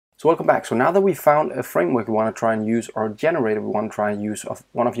So welcome back. So now that we found a framework we want to try and use, or a generator we want to try and use of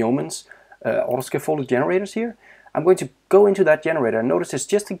one of Yeoman's auto-scaffolded generators here, I'm going to go into that generator and notice it's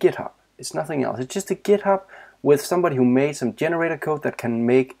just a GitHub. It's nothing else. It's just a GitHub with somebody who made some generator code that can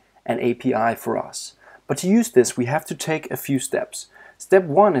make an API for us. But to use this, we have to take a few steps. Step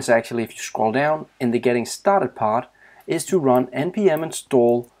one is actually, if you scroll down in the getting started part, is to run npm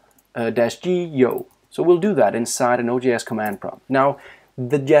install -g yo. So we'll do that inside a Node.js command prompt. Now,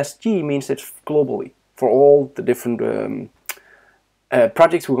 the -g means it's globally for all the different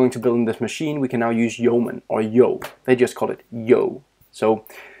projects we're going to build in this machine. We can now use Yeoman or Yo. They just call it Yo. So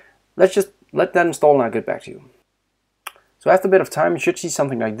let's just let that install and I'll get back to you. So after a bit of time, you should see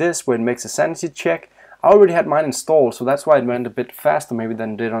something like this where it makes a sanity check. I already had mine installed, so that's why it went a bit faster maybe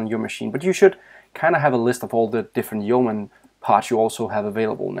than it did on your machine. But you should kind of have a list of all the different Yeoman parts you also have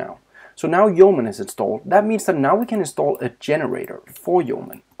available now. So now Yeoman is installed. That means that now we can install a generator for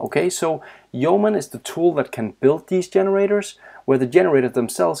Yeoman. Okay, so Yeoman is the tool that can build these generators, where the generators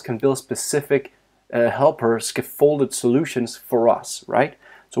themselves can build specific helper scaffolded solutions for us, right?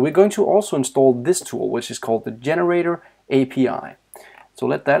 So we're going to also install this tool, which is called the Generator API. So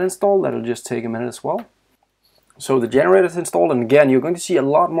let that install. That'll just take a minute as well. So the generator is installed, and again, you're going to see a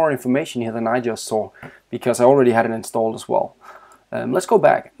lot more information here than I just saw, because I already had it installed as well. Let's go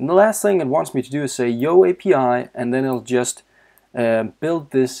back. And the last thing it wants me to do is say Yo API, and then it'll just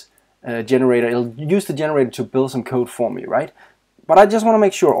build this generator. It'll use the generator to build some code for me, right? But I just want to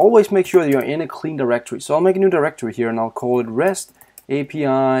make sure, always make sure that you're in a clean directory. So I'll make a new directory here, and I'll call it REST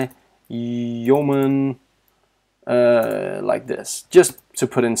API Yeoman like this, just to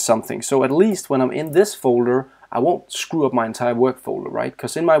put in something. So at least when I'm in this folder, I won't screw up my entire work folder, right?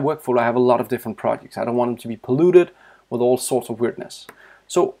 Because in my work folder I have a lot of different projects. I don't want them to be polluted with all sorts of weirdness.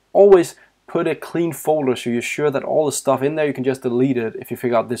 So always put a clean folder so you're sure that all the stuff in there, you can just delete it if you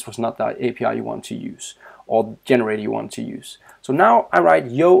figure out this was not the API you want to use or generator you want to use. So now I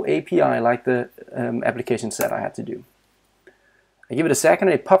write Yo API like the application said I had to do. I give it a second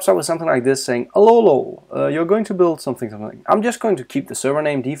and it pops up with something like this saying, hello, you're going to build something. I'm just going to keep the server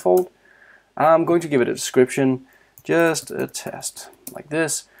name default. I'm going to give it a description, just a test, like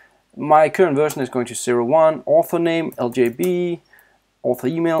this. My current version is going to 01, author name, LJB, author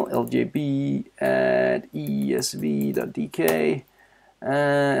email, ljb@esv.dk.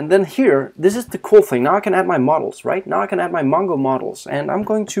 And then here, this is the cool thing. Now I can add my models, right? Now I can add my Mongo models. And I'm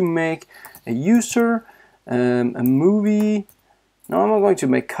going to make a user, a movie. No, I'm going to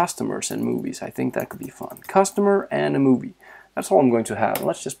make customers and movies. I think that could be fun. Customer and a movie. That's all I'm going to have.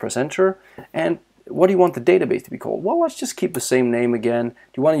 Let's just press enter. And what do you want the database to be called? Well, let's just keep the same name again.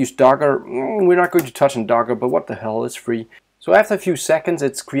 Do you want to use Docker? We're not going to touch on Docker, but what the hell, it's free. So after a few seconds,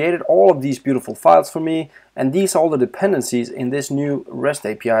 it's created all of these beautiful files for me. And these are all the dependencies in this new REST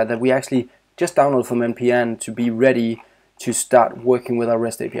API that we actually just downloaded from npm to be ready to start working with our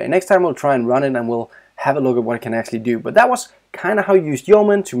REST API. Next time we'll try and run it and we'll have a look at what it can actually do. But that was kind of how you use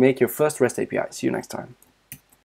Yeoman to make your first REST API. See you next time.